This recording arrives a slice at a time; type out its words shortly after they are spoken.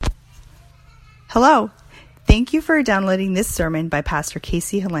Hello. Thank you for downloading this sermon by Pastor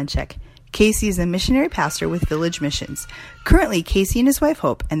Casey Helenchek. Casey is a missionary pastor with Village Missions. Currently, Casey and his wife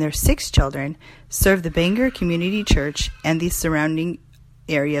Hope and their 6 children serve the Bangor Community Church and the surrounding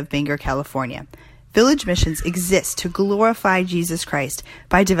area of Bangor, California. Village Missions exists to glorify Jesus Christ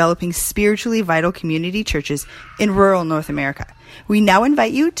by developing spiritually vital community churches in rural North America. We now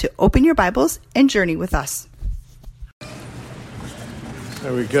invite you to open your Bibles and journey with us.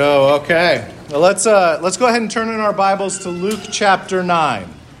 There we go. Okay. Well, let's go ahead and turn in our Bibles to Luke chapter 9.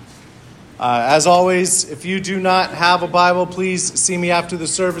 As always, if you do not have a Bible, please see me after the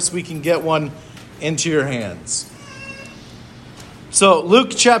service. We can get one into your hands. So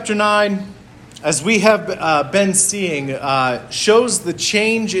Luke chapter 9, as we have been seeing, shows the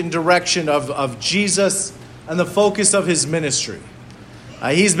change in direction of Jesus and the focus of his ministry.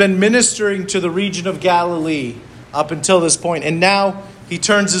 He's been ministering to the region of Galilee up until this point, and now he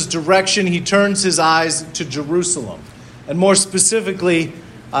turns his direction, he turns his eyes to Jerusalem, and more specifically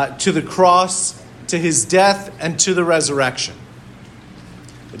to the cross, to his death, and to the resurrection.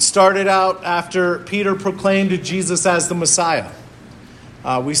 It started out after Peter proclaimed Jesus as the Messiah.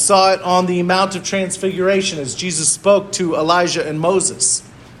 We saw it on the Mount of Transfiguration as Jesus spoke to Elijah and Moses.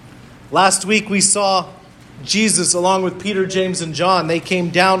 Last week we saw Jesus along with Peter, James, and John. They came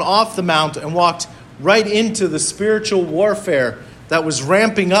down off the mount and walked right into the spiritual warfare that was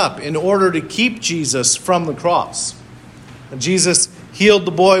ramping up in order to keep Jesus from the cross. And Jesus healed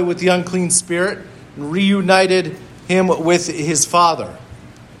the boy with the unclean spirit and reunited him with his Father.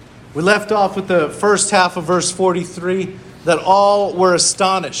 We left off with the first half of verse 43, that all were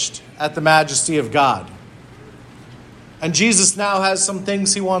astonished at the majesty of God. And Jesus now has some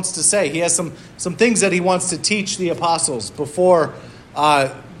things he wants to say. He has some things that he wants to teach the apostles before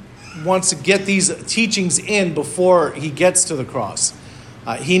wants to get these teachings in before he gets to the cross.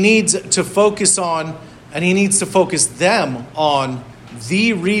 He needs to focus on, and he needs to focus them on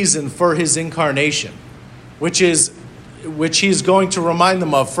the reason for his incarnation, which he's going to remind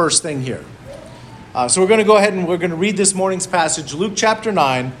them of first thing here. So we're going to go ahead and we're going to read this morning's passage, Luke chapter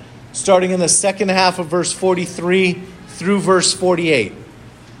 9, starting in the second half of verse 43 through verse 48.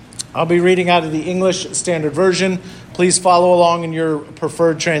 I'll be reading out of the English Standard Version. Please follow along in your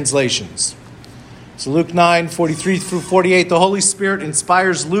preferred translations. So Luke 9, 43 through 48, the Holy Spirit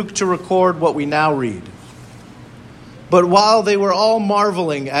inspires Luke to record what we now read. But while they were all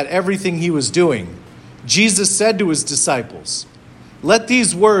marveling at everything he was doing, Jesus said to his disciples, "Let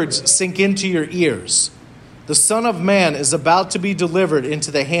these words sink into your ears. The Son of Man is about to be delivered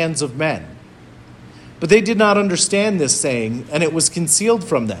into the hands of men." But they did not understand this saying, and it was concealed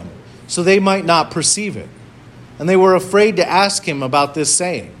from them, so they might not perceive it. And they were afraid to ask him about this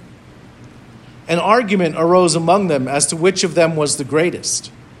saying. An argument arose among them as to which of them was the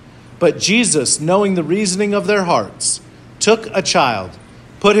greatest. But Jesus, knowing the reasoning of their hearts, took a child,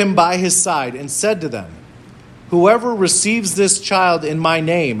 put him by his side, and said to them, "Whoever receives this child in my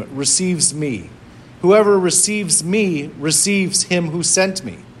name receives me. Whoever receives me receives him who sent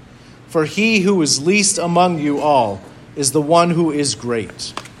me. For he who is least among you all is the one who is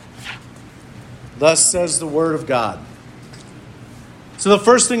great." Thus says the word of God. So the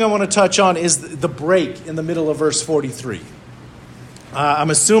first thing I want to touch on is the break in the middle of verse 43.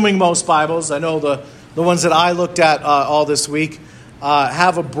 I'm assuming most Bibles, I know the ones that I looked at all this week,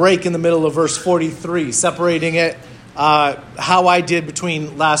 have a break in the middle of verse 43, separating it how I did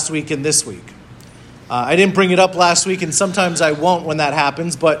between last week and this week. I didn't bring it up last week, and sometimes I won't when that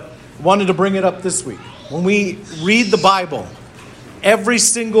happens, but wanted to bring it up this week. When we read the Bible, every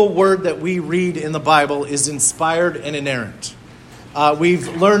single word that we read in the Bible is inspired and inerrant. We've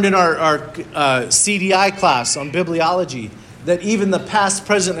learned in our CDI class on bibliology that even the past,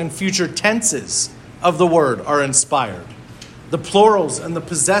 present, and future tenses of the word are inspired. The plurals and the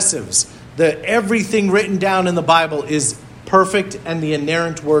possessives, everything written down in the Bible is perfect and the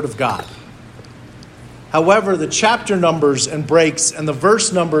inerrant word of God. However, the chapter numbers and breaks and the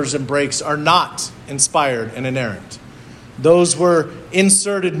verse numbers and breaks are not inspired and inerrant. Those were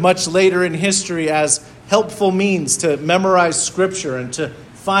inserted much later in history as helpful means to memorize scripture and to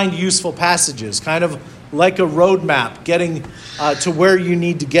find useful passages, kind of like a roadmap getting to where you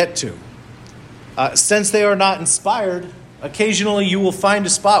need to get to. Since they are not inspired, occasionally you will find a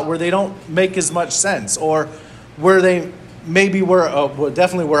spot where they don't make as much sense, or where they maybe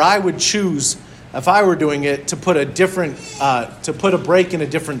definitely where I would choose, if I were doing it, to put a break in a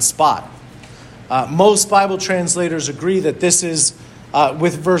different spot. Most Bible translators agree that this is,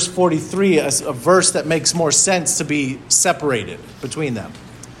 with verse 43, a verse that makes more sense to be separated between them.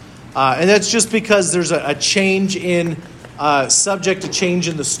 And that's just because there's a change in subject, a change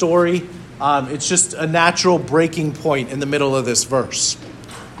in the story. It's just a natural breaking point in the middle of this verse.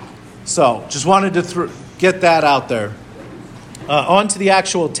 So just wanted to get that out there. On to the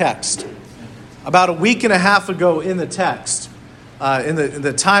actual text. About a week and a half ago in the text, in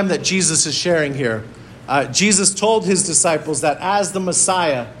the time that Jesus is sharing here, Jesus told his disciples that as the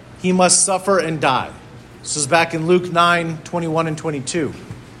Messiah, he must suffer and die. This was back in Luke 9:21 and 22.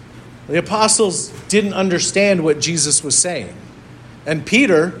 The apostles didn't understand what Jesus was saying. And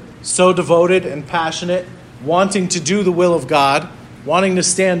Peter, so devoted and passionate, wanting to do the will of God, wanting to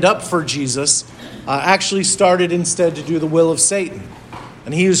stand up for Jesus, actually started instead to do the will of Satan.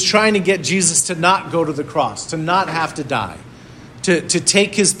 And he was trying to get Jesus to not go to the cross, to not have to die, to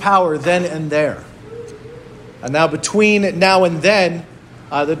take his power then and there. And now between now and then,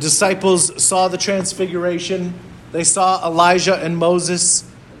 the disciples saw the transfiguration. They saw Elijah and Moses.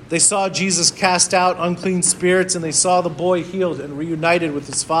 They saw Jesus cast out unclean spirits, and they saw the boy healed and reunited with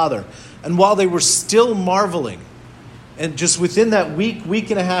his father. And while they were still marveling, and just within that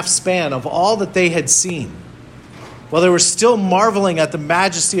week and a half span of all that they had seen, while they were still marveling at the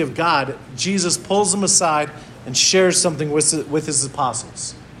majesty of God, Jesus pulls them aside and shares something with his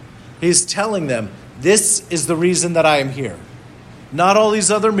apostles. He's telling them, this is the reason that I am here. Not all these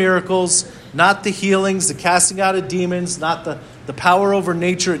other miracles, not the healings, the casting out of demons, not the power over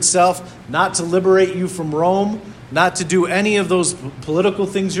nature itself, not to liberate you from Rome, not to do any of those political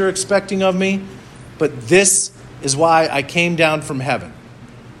things you're expecting of me, but this is why I came down from heaven.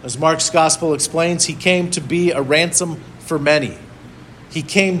 As Mark's gospel explains, he came to be a ransom for many. He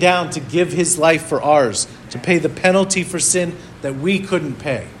came down to give his life for ours, to pay the penalty for sin that we couldn't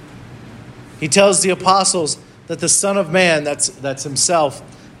pay. He tells the apostles that the Son of Man, that's himself,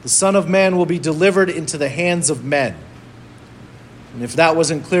 the Son of Man will be delivered into the hands of men. And if that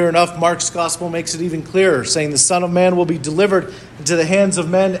wasn't clear enough, Mark's gospel makes it even clearer, saying the Son of Man will be delivered into the hands of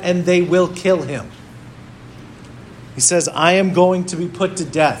men and they will kill him. He says, I am going to be put to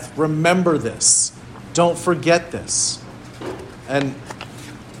death. Remember this. Don't forget this. And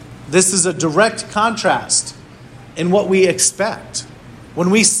this is a direct contrast in what we expect.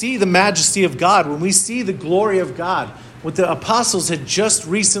 When we see the majesty of God, when we see the glory of God, what the apostles had just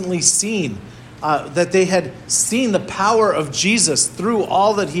recently seen, that they had seen the power of Jesus through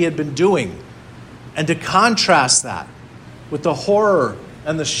all that he had been doing. And to contrast that with the horror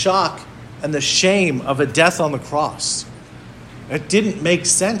and the shock and the shame of a death on the cross. It didn't make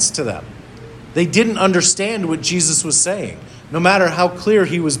sense to them. They didn't understand what Jesus was saying, no matter how clear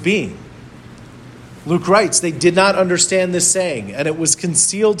he was being. Luke writes, they did not understand this saying, and it was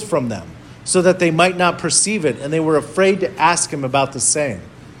concealed from them, so that they might not perceive it, and they were afraid to ask him about the saying.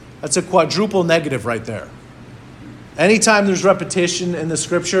 That's a quadruple negative right there. Anytime there's repetition in the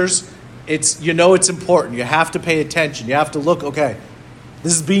scriptures, it's important. You have to pay attention. You have to look, okay,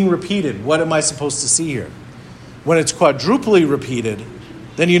 this is being repeated. What am I supposed to see here? When it's quadruply repeated,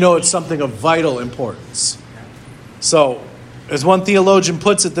 then you know it's something of vital importance. So, as one theologian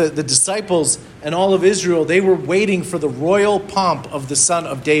puts it, the disciples and all of Israel, they were waiting for the royal pomp of the Son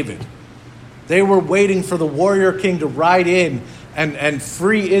of David. They were waiting for the warrior king to ride in and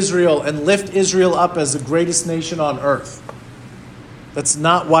free Israel and lift Israel up as the greatest nation on earth. That's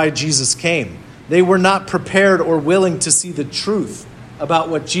not why Jesus came. They were not prepared or willing to see the truth about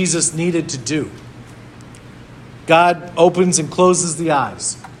what Jesus needed to do. God opens and closes the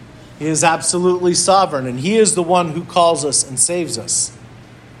eyes. He is absolutely sovereign, and he is the one who calls us and saves us.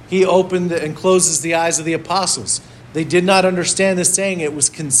 He opened and closes the eyes of the apostles. They did not understand the saying. It was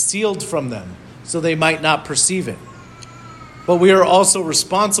concealed from them, so they might not perceive it. But we are also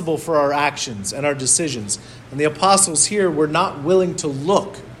responsible for our actions and our decisions. And the apostles here were not willing to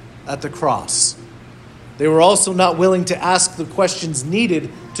look at the cross. They were also not willing to ask the questions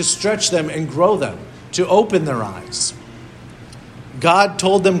needed to stretch them and grow them, to open their eyes. God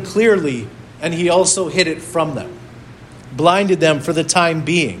told them clearly, and he also hid it from them, blinded them for the time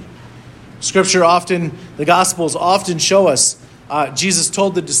being. The Gospels often show us, Jesus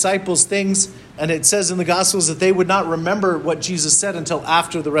told the disciples things, and it says in the Gospels that they would not remember what Jesus said until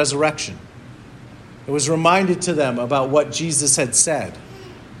after the resurrection. It was reminded to them about what Jesus had said.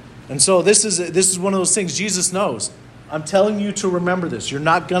 And so this is one of those things Jesus knows. I'm telling you to remember this. You're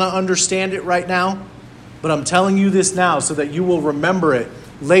not going to understand it right now, but I'm telling you this now so that you will remember it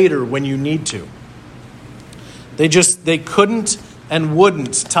later when you need to. They couldn't and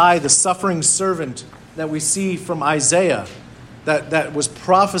wouldn't tie the suffering servant that we see from Isaiah that was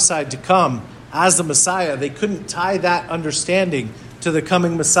prophesied to come as the Messiah. They couldn't tie that understanding to the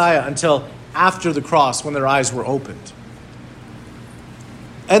coming Messiah until after the cross when their eyes were opened.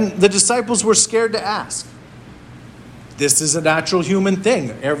 And the disciples were scared to ask. This is a natural human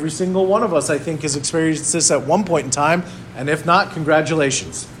thing. Every single one of us, I think, has experienced this at one point in time. And if not,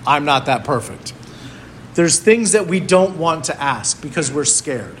 congratulations. I'm not that perfect. There's things that we don't want to ask because we're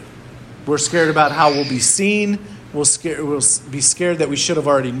scared. We're scared about how we'll be seen. We'll be scared that we should have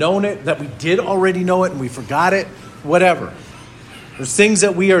already known it, that we did already know it and we forgot it, whatever. There's things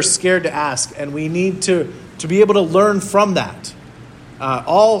that we are scared to ask, and we need to be able to learn from that.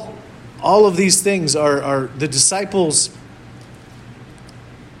 All of these things are the disciples.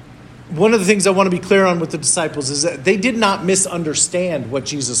 One of the things I want to be clear on with the disciples is that they did not misunderstand what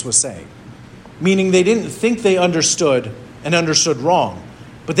Jesus was saying. Meaning they didn't think they understood and understood wrong,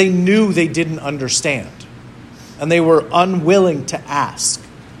 but they knew they didn't understand. And they were unwilling to ask.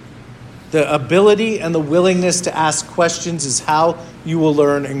 The ability and the willingness to ask questions is how you will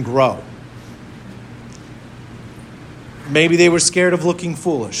learn and grow. Maybe they were scared of looking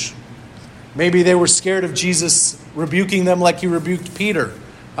foolish. Maybe they were scared of Jesus rebuking them like he rebuked Peter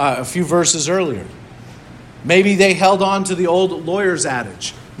a few verses earlier. Maybe they held on to the old lawyer's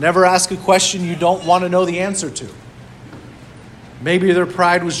adage, never ask a question you don't want to know the answer to. Maybe their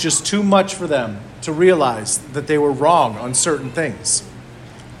pride was just too much for them to realize that they were wrong on certain things.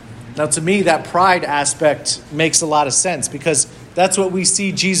 Now, to me, that pride aspect makes a lot of sense because that's what we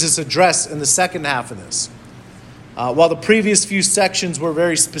see Jesus address in the second half of this. While the previous few sections were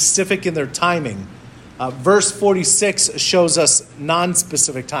very specific in their timing, verse 46 shows us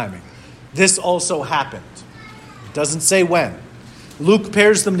non-specific timing. This also happened. It doesn't say when. Luke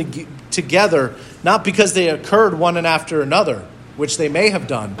pairs them together, not because they occurred one and after another, which they may have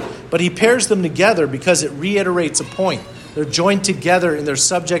done, but he pairs them together because it reiterates a point. They're joined together in their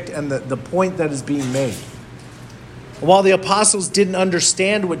subject and the point that is being made. While the apostles didn't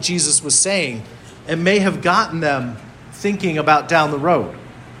understand what Jesus was saying, it may have gotten them thinking about down the road.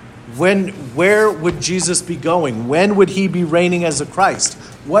 Where would Jesus be going? When would he be reigning as a Christ?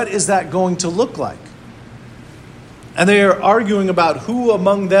 What is that going to look like? And they are arguing about who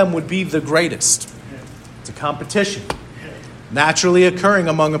among them would be the greatest. It's a competition, naturally occurring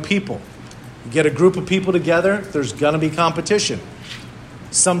among a people. You get a group of people together, there's going to be competition.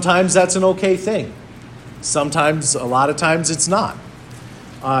 Sometimes that's an okay thing. Sometimes, a lot of times, it's not.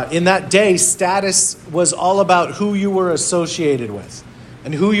 In that day, status was all about who you were associated with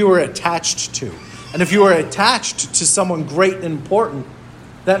and who you were attached to. And if you were attached to someone great and important,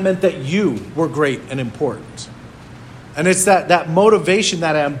 that meant that you were great and important. And it's that motivation,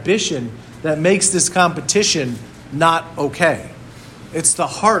 that ambition that makes this competition not okay. It's the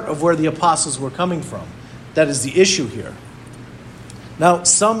heart of where the apostles were coming from. That is the issue here. Now,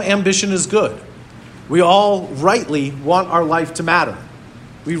 some ambition is good. We all rightly want our life to matter.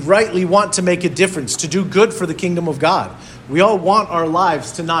 We rightly want to make a difference, to do good for the kingdom of God. We all want our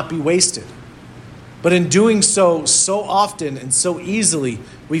lives to not be wasted. But in doing so often and so easily,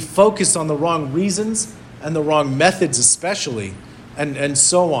 we focus on the wrong reasons and the wrong methods especially, and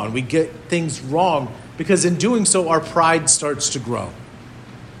so on. We get things wrong because in doing so, our pride starts to grow.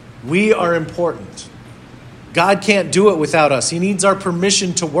 We are important. God can't do it without us. He needs our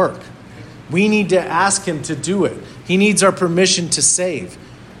permission to work. We need to ask him to do it. He needs our permission to save.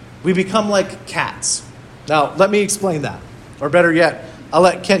 We become like cats. Now, let me explain that. Or better yet, I'll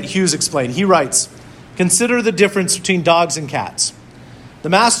let Kent Hughes explain. He writes, "Consider the difference between dogs and cats. The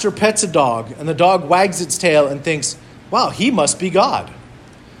master pets a dog, and the dog wags its tail and thinks, 'Wow, he must be God.'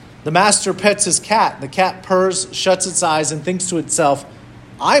 The master pets his cat. The cat purrs, shuts its eyes, and thinks to itself,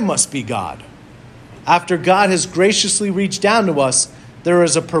 'I must be God.' After God has graciously reached down to us, there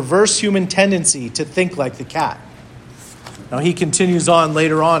is a perverse human tendency to think like the cat." Now he continues on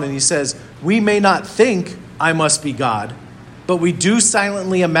later on and he says, "We may not think I must be God, but we do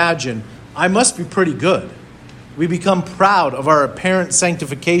silently imagine I must be pretty good. We become proud of our apparent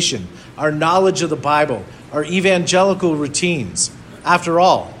sanctification, our knowledge of the Bible, our evangelical routines. After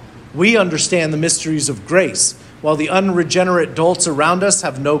all, we understand the mysteries of grace, while the unregenerate dolts around us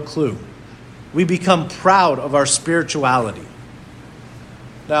have no clue. We become proud of our spirituality."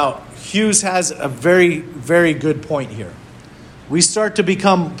 Now, Hughes has a very, very good point here. We start to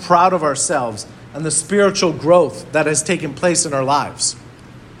become proud of ourselves and the spiritual growth that has taken place in our lives.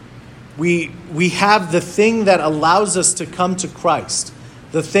 We have the thing that allows us to come to Christ,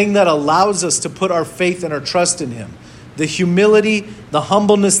 the thing that allows us to put our faith and our trust in him, the humility, the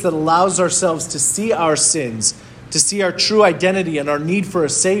humbleness that allows ourselves to see our sins, to see our true identity and our need for a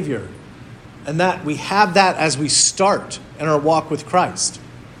Savior, and that we have that as we start in our walk with Christ.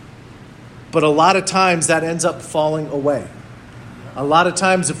 But a lot of times that ends up falling away. A lot of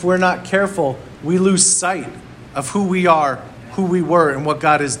times, if we're not careful, we lose sight of who we are, who we were, and what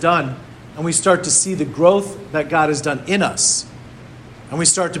God has done, and we start to see the growth that God has done in us, and we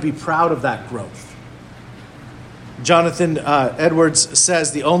start to be proud of that growth. Jonathan Edwards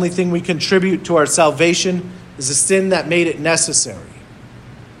says, the only thing we contribute to our salvation is a sin that made it necessary.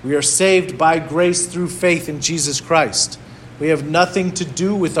 We are saved by grace through faith in Jesus Christ. We have nothing to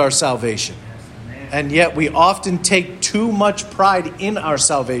do with our salvation. And yet we often take too much pride in our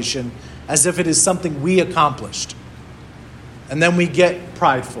salvation as if it is something we accomplished. And then we get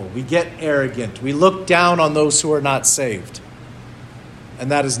prideful, we get arrogant, we look down on those who are not saved. And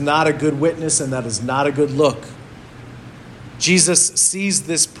that is not a good witness, and that is not a good look. Jesus sees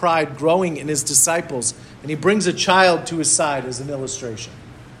this pride growing in his disciples, and he brings a child to his side as an illustration.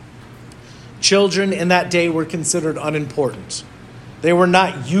 Children in that day were considered unimportant. They were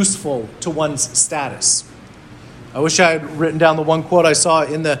not useful to one's status. I wish I had written down the one quote I saw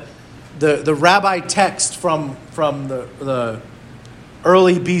in the rabbi text from the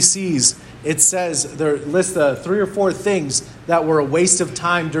early BCs. It says, there lists 3 or 4 things that were a waste of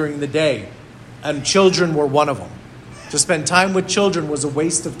time during the day, and children were one of them. To spend time with children was a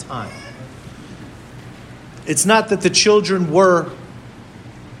waste of time. It's not that the children were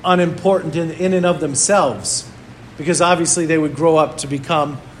unimportant in and of themselves, because obviously they would grow up to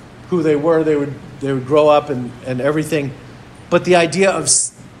become who they were. They would grow up and everything. But the idea of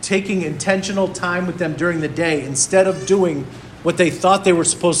taking intentional time with them during the day instead of doing what they thought they were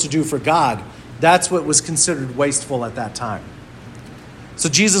supposed to do for God, that's what was considered wasteful at that time. So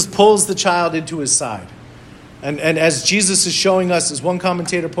Jesus pulls the child into his side. And as Jesus is showing us, as one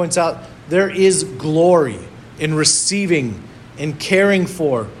commentator points out, there is glory in receiving, in caring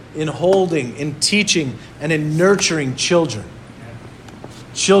for, in holding, in teaching, and in nurturing children.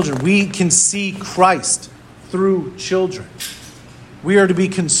 Children, we can see Christ through children. We are to be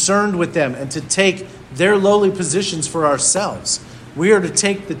concerned with them and to take their lowly positions for ourselves. We are to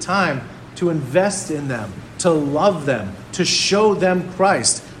take the time to invest in them, to love them, to show them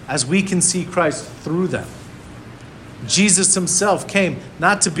Christ as we can see Christ through them. Jesus himself came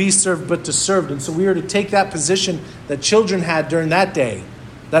not to be served, but to serve. And so we are to take that position that children had during that day,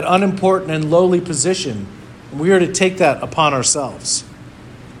 that unimportant and lowly position, and we are to take that upon ourselves.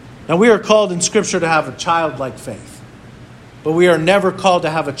 Now, we are called in Scripture to have a childlike faith, but we are never called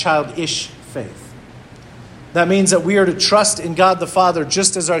to have a childish faith. That means that we are to trust in God the Father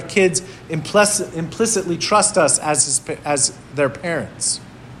just as our kids implicitly trust us as their parents.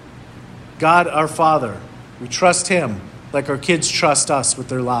 God our Father, we trust him like our kids trust us with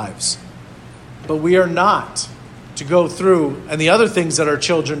their lives. But we are not to go through, and the other things that our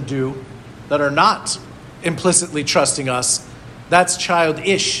children do that are not implicitly trusting us, that's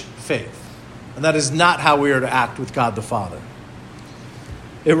childish faith. And that is not how we are to act with God the Father.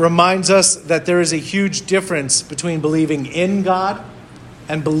 It reminds us that there is a huge difference between believing in God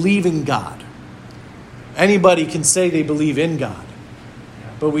and believing God. Anybody can say they believe in God,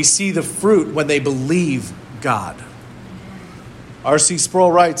 but we see the fruit when they believe God. R.C.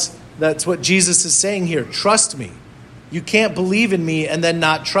 Sproul writes, that's what Jesus is saying here. Trust me. You can't believe in me and then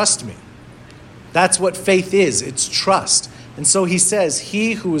not trust me. That's what faith is. It's trust. And so he says,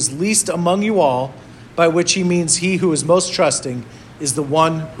 he who is least among you all, by which he means he who is most trusting, is the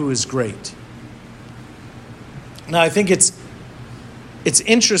one who is great. Now, I think it's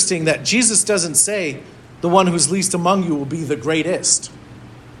interesting that Jesus doesn't say the one who's least among you will be the greatest.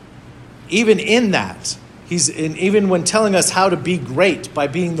 Even in that, even when telling us how to be great by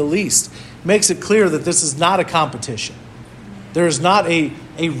being the least, makes it clear that this is not a competition. There is not a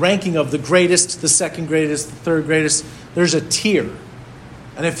ranking of the greatest, the second greatest, the third greatest. There's a tier.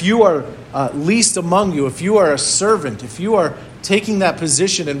 And if you are least among you, if you are a servant, if you are taking that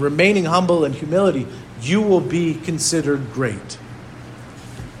position and remaining humble in humility, you will be considered great.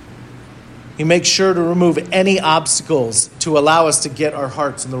 He makes sure to remove any obstacles to allow us to get our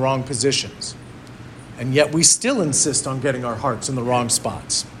hearts in the wrong positions. And yet we still insist on getting our hearts in the wrong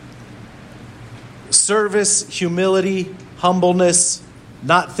spots. Service, humility, humbleness,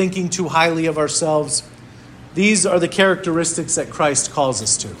 not thinking too highly of ourselves. These are the characteristics that Christ calls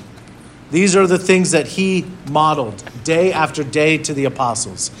us to. These are the things that he modeled day after day to the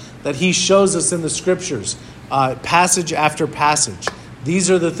apostles, that he shows us in the scriptures, passage after passage. These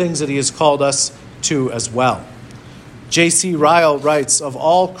are the things that he has called us to as well. J.C. Ryle writes, of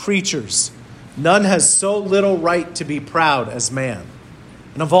all creatures, none has so little right to be proud as man.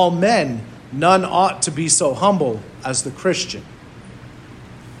 And of all men, none ought to be so humble as the Christian.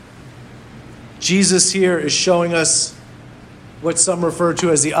 Jesus here is showing us what some refer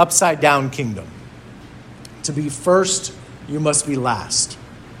to as the upside-down kingdom. To be first, you must be last.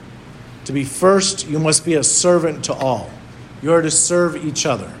 To be first, you must be a servant to all. You are to serve each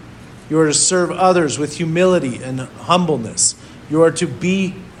other. You are to serve others with humility and humbleness. You are to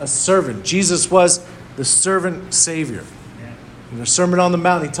be a servant. Jesus was the servant Savior. In the Sermon on the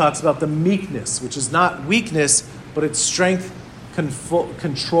Mount, he talks about the meekness, which is not weakness, but it's strength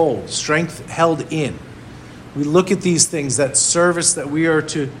controlled, strength held in. We look at these things, that service that we are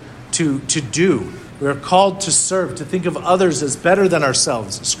to do. We are called to serve, to think of others as better than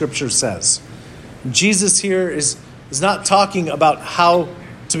ourselves, Scripture says. And Jesus here is not talking about how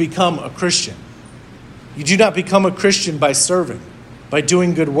to become a Christian. You do not become a Christian by serving, by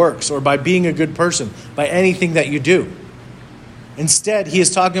doing good works, or by being a good person, by anything that you do. Instead, he is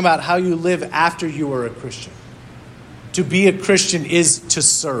talking about how you live after you are a Christian. To be a Christian is to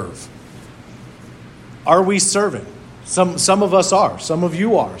serve. Are we serving? Some of us are. Some of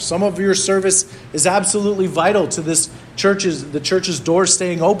you are. Some of your service is absolutely vital to the church's doors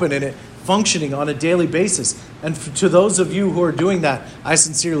staying open and it functioning on a daily basis. And to those of you who are doing that, I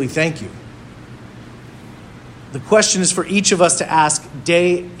sincerely thank you. The question is for each of us to ask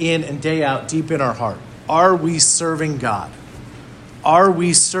day in and day out, deep in our heart, are we serving God? Are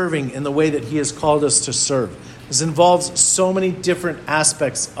we serving in the way that he has called us to serve? This involves so many different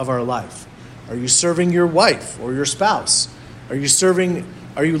aspects of our life. Are you serving your wife or your spouse? Are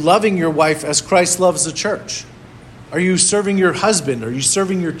you loving your wife as Christ loves the church? Are you serving your husband? Are you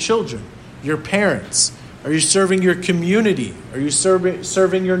serving your children, your parents? Are you serving your community? Are you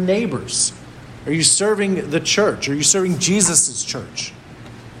serving your neighbors? Are you serving the church? Are you serving Jesus' church?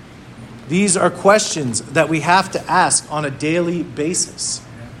 These are questions that we have to ask on a daily basis.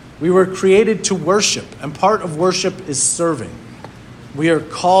 We were created to worship, and part of worship is serving. We are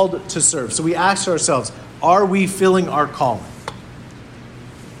called to serve. So we ask ourselves, are we filling our calling?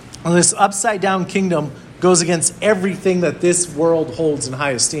 And this upside-down kingdom goes against everything that this world holds in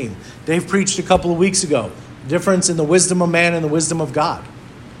high esteem. Dave preached a couple of weeks ago, the difference in the wisdom of man and the wisdom of God.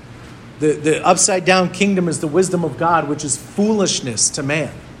 The upside-down kingdom is the wisdom of God, which is foolishness to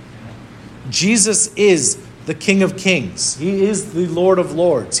man. Jesus is the King of Kings. He is the Lord of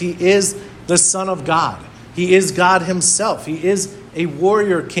Lords. He is the Son of God. He is God himself. He is a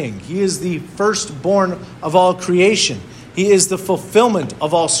warrior king. He is the firstborn of all creation. He is the fulfillment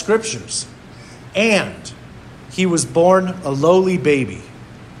of all scriptures. And he was born a lowly baby.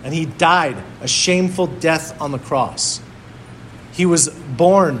 And he died a shameful death on the cross. He was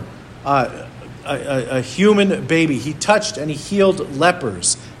born a human baby. He touched and he healed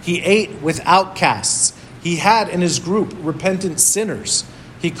lepers. He ate with outcasts. He had in his group repentant sinners.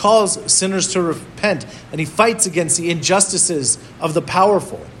 He calls sinners to repent, and he fights against the injustices of the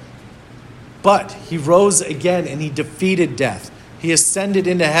powerful. But he rose again and he defeated death. He ascended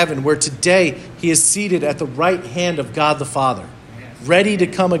into heaven, where today he is seated at the right hand of God the Father, ready to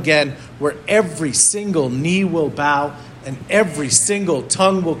come again, where every single knee will bow and every single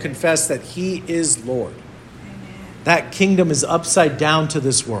tongue will confess that he is Lord. That kingdom is upside down to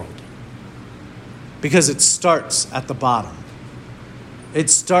this world because it starts at the bottom. It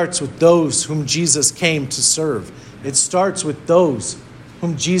starts with those whom Jesus came to serve. It starts with those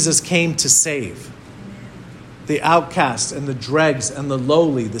whom Jesus came to save. The outcasts and the dregs and the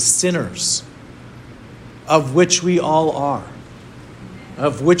lowly, the sinners, of which we all are,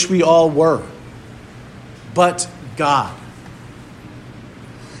 of which we all were. But God.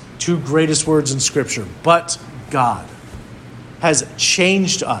 Two greatest words in Scripture. But God has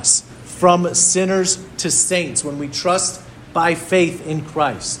changed us from sinners to saints when we trust by faith in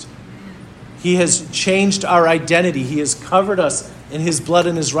Christ. He has changed our identity. He has covered us in his blood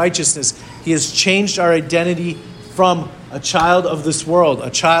and his righteousness. He has changed our identity from a child of this world, a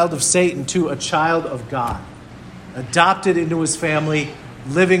child of Satan, to a child of God, adopted into his family,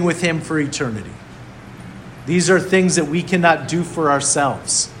 living with him for eternity. These are things that we cannot do for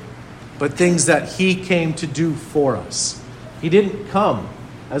ourselves, but things that he came to do for us. He didn't come.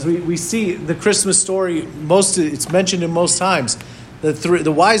 As we see the Christmas story, it's mentioned in most times.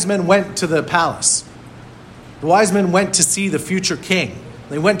 The wise men went to the palace. The wise men went to see the future king.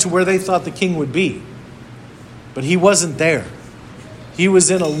 They went to where they thought the king would be. But he wasn't there. He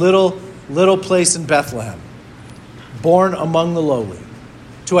was in a little place in Bethlehem, born among the lowly,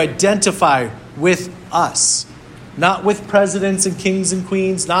 to identify with us. Not with presidents and kings and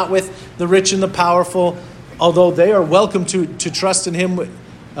queens, not with the rich and the powerful, although they are welcome to trust in him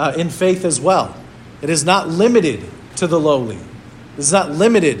in faith as well. It is not limited to the lowly. It is not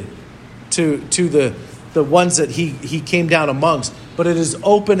limited to the ones that he came down amongst, but it is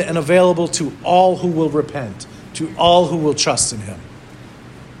open and available to all who will repent, to all who will trust in him.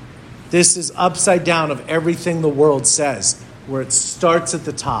 This is upside down of everything the world says, where it starts at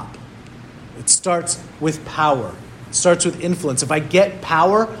the top. It starts with power. It starts with influence. If I get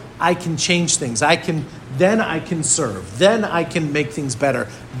power, I can change things. Then I can serve. Then I can make things better.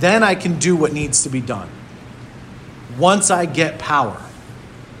 Then I can do what needs to be done. Once I get power.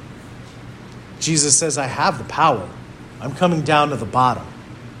 Jesus says, I have the power. I'm coming down to the bottom,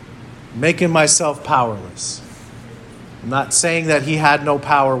 making myself powerless. I'm not saying that he had no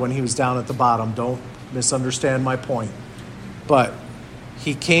power when he was down at the bottom. Don't misunderstand my point. But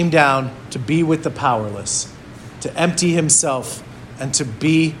he came down to be with the powerless, to empty himself, and to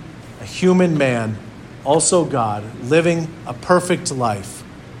be a human man, also God, living a perfect life,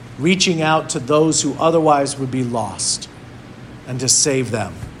 reaching out to those who otherwise would be lost, and to save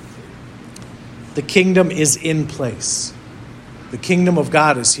them. The kingdom is in place. The kingdom of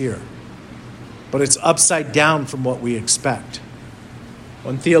God is here. But it's upside down from what we expect.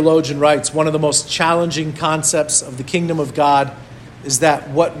 One theologian writes, one of the most challenging concepts of the kingdom of God is that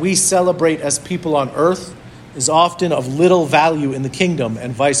what we celebrate as people on earth is often of little value in the kingdom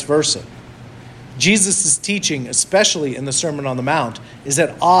and vice versa. Jesus' teaching, especially in the Sermon on the Mount, is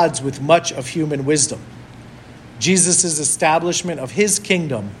at odds with much of human wisdom. Jesus' establishment of his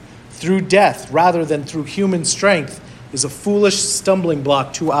kingdom through death rather than through human strength is a foolish stumbling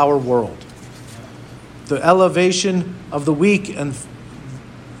block to our world. The elevation of the weak is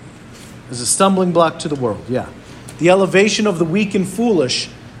a stumbling block to the world, The elevation of the weak and foolish,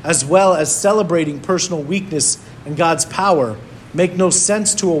 as well as celebrating personal weakness and God's power, make no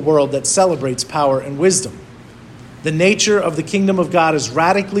sense to a world that celebrates power and wisdom. The nature of the kingdom of God is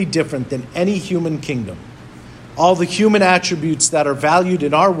radically different than any human kingdom. All the human attributes that are valued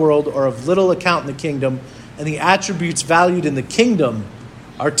in our world are of little account in the kingdom, and the attributes valued in the kingdom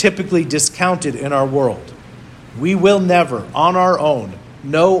are typically discounted in our world. We will never, on our own,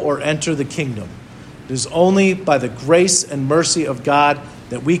 know or enter the kingdom. It is only by the grace and mercy of God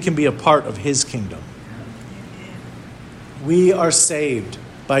that we can be a part of his kingdom. We are saved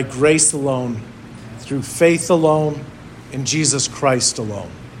by grace alone, through faith alone, in Jesus Christ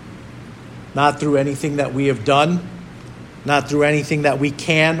alone. Not through anything that we have done, not through anything that we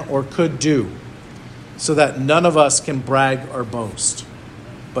can or could do, so that none of us can brag or boast,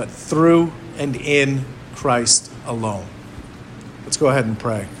 but through and in Christ alone. Let's go ahead and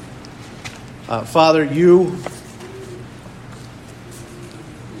pray. Father,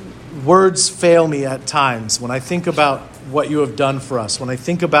 words fail me at times when I think about what you have done for us, when I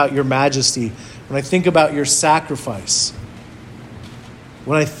think about your majesty, when I think about your sacrifice,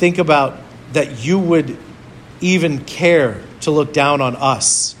 when I think about that you would even care to look down on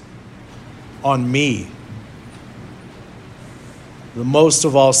us, on me, the most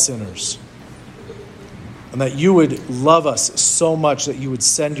of all sinners, and that you would love us so much that you would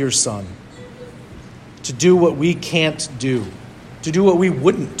send your Son to do what we can't do, to do what we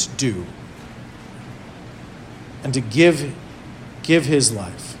wouldn't do, and to give his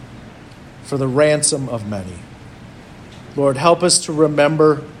life for the ransom of many. Lord, help us to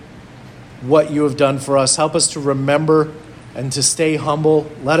remember what you have done for us. Help us to remember and to stay humble.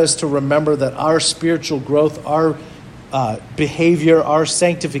 Let us to remember that our spiritual growth, our behavior, our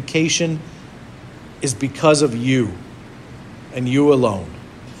sanctification is because of you and you alone.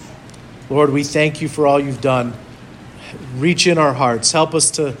 Lord, we thank you for all you've done. Reach in our hearts. Help us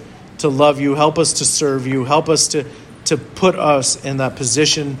to love you. Help us to serve you. Help us to put us in that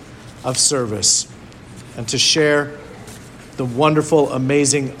position of service and to share the wonderful,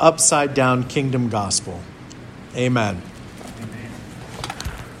 amazing, upside-down kingdom gospel. Amen.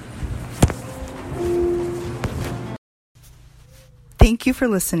 Thank you for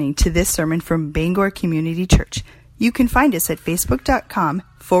listening to this sermon from Bangor Community Church. You can find us at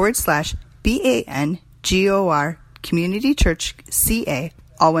facebook.com/BANGOR Community Church CA,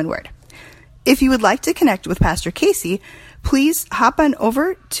 all one word. If you would like to connect with Pastor Casey, please hop on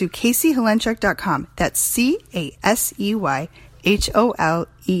over to CaseyHolenchuk.com. That's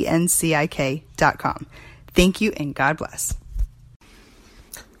CaseyHolenchik.com. Thank you and God bless.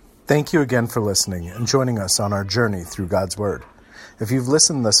 Thank you again for listening and joining us on our journey through God's Word. If you've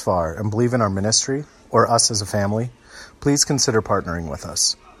listened this far and believe in our ministry or us as a family, please consider partnering with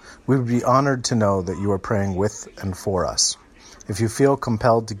us. We would be honored to know that you are praying with and for us. If you feel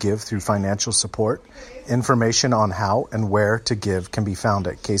compelled to give through financial support, information on how and where to give can be found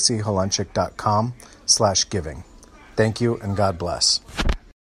at CaseyHolenchuk.com/giving. Thank you and God bless.